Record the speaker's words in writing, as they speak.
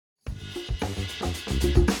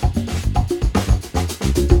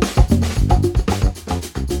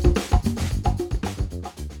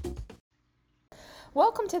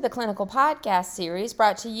to the Clinical Podcast series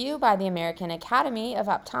brought to you by the American Academy of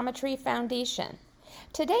Optometry Foundation.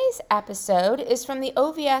 Today's episode is from the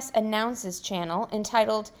OVS Announces channel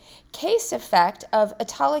entitled Case Effect of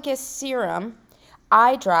Autologous Serum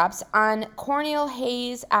Eye Drops on Corneal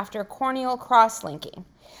Haze After Corneal Cross-Linking.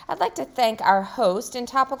 I'd like to thank our host and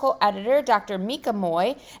topical editor, Dr. Mika,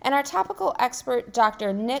 and our topical expert,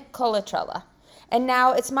 Dr. Nick Colatrella. And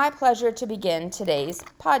now it's my pleasure to begin today's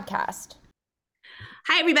podcast.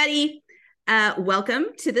 Hi, everybody. Welcome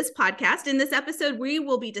to this podcast. In this episode, we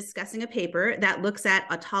will be discussing a paper that looks at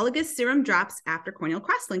autologous serum drops after corneal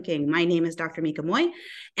cross-linking. My name is Dr. Mika,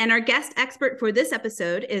 and our guest expert for this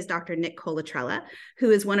episode is Dr. Nick Colatrella, who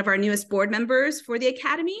is one of our newest board members for the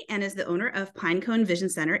Academy and is the owner of Pinecone Vision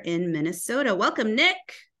Center in Minnesota. Welcome, Nick.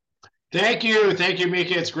 Thank you,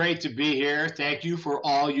 Mika. It's great to be here. Thank you for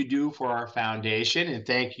all you do for our foundation, and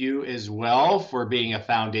thank you as well for being a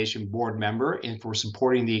foundation board member and for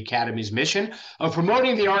supporting the Academy's mission of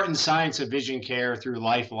promoting the art and science of vision care through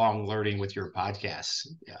lifelong learning with your podcasts.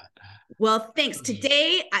 Yeah. Well, thanks.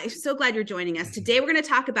 Today, I'm so glad you're joining us. Today, we're going to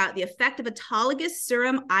talk about the effect of autologous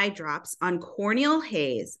serum eye drops on corneal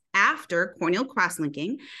haze after corneal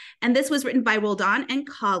cross-linking. And this was written by Roldan and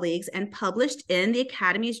colleagues and published in the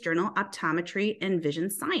Academy's journal, Optometry and Vision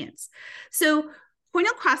Science. So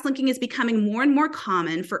corneal cross-linking is becoming more and more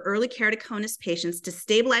common for early keratoconus patients to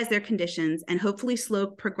stabilize their conditions and hopefully slow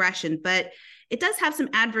progression, but it does have some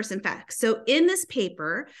adverse effects. So in this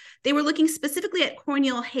paper, they were looking specifically at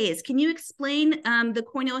corneal haze. Can you explain the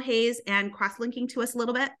corneal haze and cross-linking to us a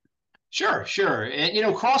little bit? Sure.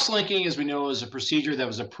 And, cross-linking, as we know, is a procedure that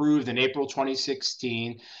was approved in April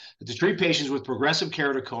 2016 to treat patients with progressive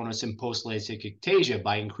keratoconus and post-LASIK ectasia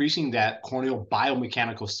by increasing that corneal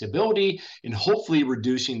biomechanical stability and hopefully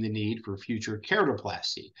reducing the need for future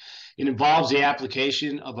keratoplasty. It involves the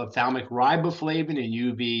application of ophthalmic riboflavin and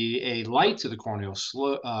UVA light to the corneal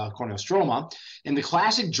stroma. And the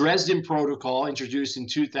classic Dresden protocol, introduced in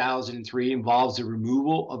 2003, involves the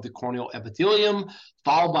removal of the corneal epithelium,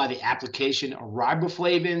 followed by the application of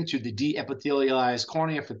riboflavin to the de-epithelialized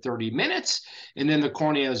cornea for 30 minutes. And then the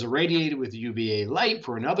cornea is irradiated with UVA light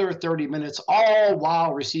for another 30 minutes, all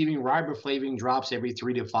while receiving riboflavin drops every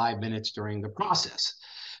 3 to 5 minutes during the process.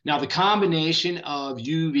 Now, the combination of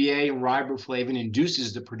UVA and riboflavin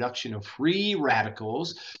induces the production of free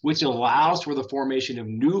radicals, which allows for the formation of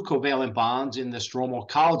new covalent bonds in the stromal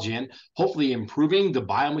collagen, hopefully improving the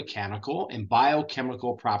biomechanical and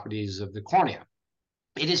biochemical properties of the cornea.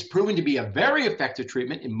 It is proven to be a very effective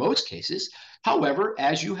treatment in most cases. However,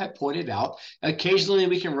 as you have pointed out, occasionally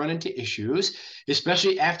we can run into issues,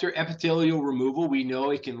 especially after epithelial removal. We know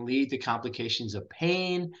it can lead to complications of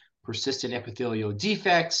pain, persistent epithelial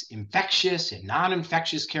defects, infectious and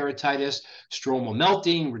non-infectious keratitis, stromal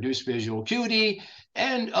melting, reduced visual acuity,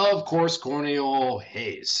 and of course, corneal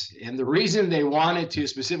haze. And the reason they wanted to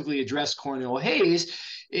specifically address corneal haze,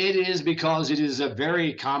 it is because it is a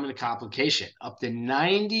very common complication. Up to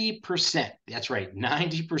 90%, that's right,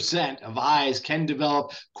 90% of eyes can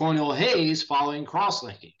develop corneal haze following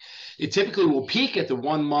cross-linking. It typically will peak at the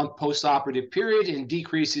 1 month postoperative period and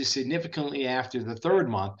decreases significantly after the 3rd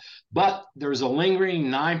month. But there's a lingering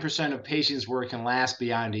 9% of patients where it can last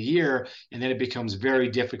beyond a year, and then it becomes very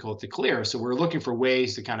difficult to clear. So we're looking for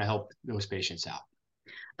ways to kind of help those patients out.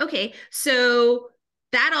 Okay, so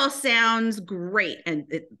that all sounds great and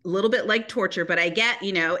a little bit like torture, but I get,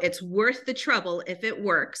 it's worth the trouble if it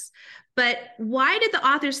works. But why did the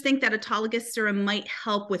authors think that autologous serum might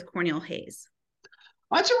help with corneal haze?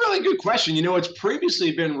 That's a really good question. It's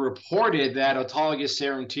previously been reported that autologous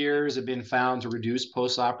serum tears have been found to reduce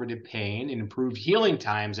postoperative pain and improve healing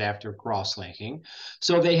times after cross-linking.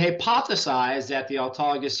 So they hypothesized that the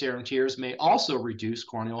autologous serum tears may also reduce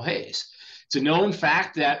corneal haze. It's a known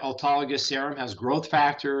fact that autologous serum has growth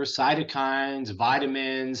factors, cytokines,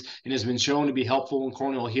 vitamins, and has been shown to be helpful in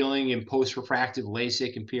corneal healing in post-refractive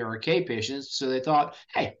LASIK and PRK patients. So they thought,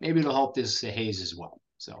 hey, maybe it'll help this haze as well.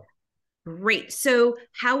 So. Great. So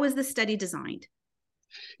how was the study designed?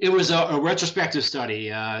 It was a retrospective study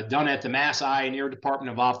done at the Mass Eye and Ear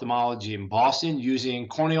Department of Ophthalmology in Boston using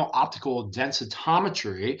corneal optical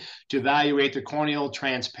densitometry to evaluate the corneal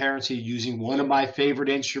transparency using one of my favorite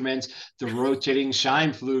instruments, the rotating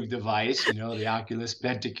Scheimpflug device, the Oculus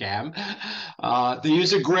Pentacam. They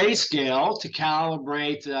use a grayscale to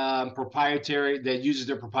calibrate that uses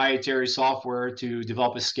their proprietary software to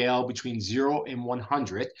develop a scale between 0 and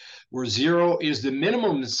 100, where 0 is the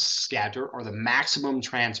minimum scatter or the maximum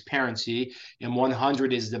transparency, and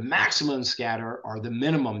 100 is the maximum scatter or the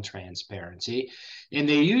minimum transparency. And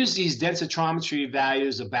they use these densitometry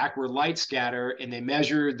values of backward light scatter, and they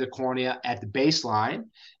measure the cornea at the baseline,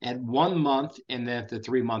 at 1 month, and then at the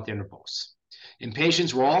 3-month intervals. And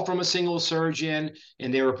patients were all from a single surgeon,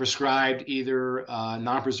 and they were prescribed either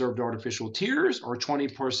non-preserved artificial tears or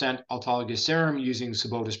 20% autologous serum using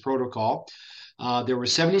Sabota's protocol. There were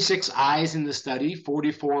 76 eyes in the study.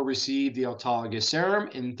 44 received the autologous serum,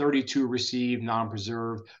 and 32 received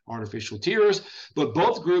non-preserved artificial tears. But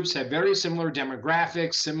both groups had very similar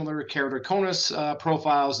demographics, similar keratoconus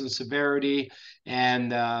profiles and severity,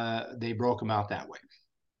 and they broke them out that way.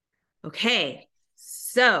 Okay,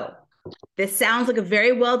 so this sounds like a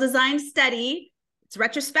very well-designed study. It's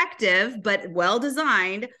retrospective, but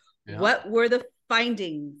well-designed. Yeah. What were the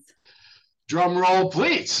findings? Drum roll,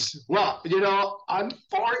 please. Well,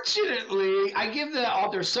 unfortunately, I give the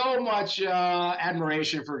author so much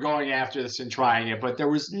admiration for going after this and trying it, but there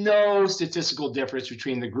was no statistical difference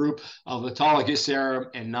between the group of autologous serum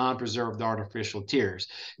and non-preserved artificial tears,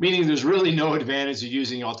 meaning there's really no advantage of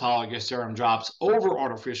using autologous serum drops over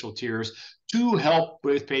artificial tears to help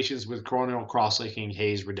with patients with corneal cross-linking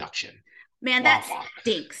Haze reduction. Man, that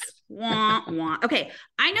stinks. Wah, wah. Okay,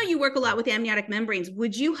 I know you work a lot with amniotic membranes.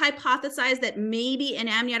 Would you hypothesize that maybe an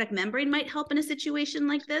amniotic membrane might help in a situation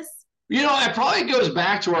like this? It probably goes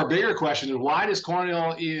back to our bigger question of why does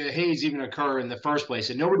corneal Haze even occur in the first place?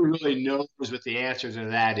 And nobody really knows what the answer to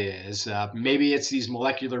that is. Maybe it's these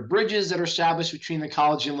molecular bridges that are established between the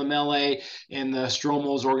collagen lamellae and the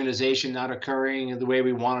stromal's organization not occurring the way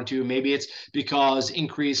we want it to. Maybe it's because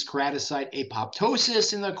increased keratocyte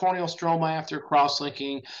apoptosis in the corneal stroma after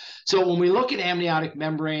cross-linking. So when we look at amniotic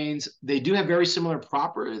membranes, they do have very similar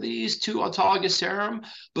properties to autologous serum,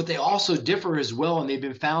 but they also differ as well, and they've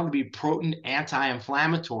been found to be potent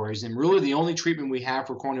anti-inflammatories. And really the only treatment we have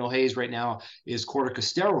for corneal Haze right now is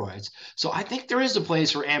corticosteroids. So I think there is a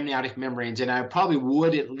place for amniotic membranes, and I probably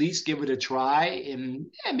would at least give it a try, and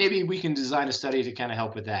maybe we can design a study to kind of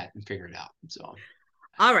help with that and figure it out. So.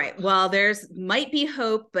 All right. Well, there's might be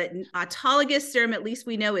hope, but autologous serum, at least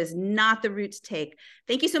we know, is not the route to take.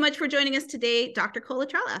 Thank you so much for joining us today, Dr.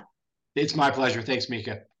 Colatrella. It's my pleasure. Thanks,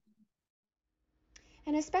 Mika.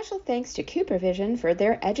 And a special thanks to Cooper Vision for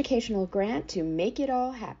their educational grant to make it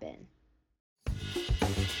all happen.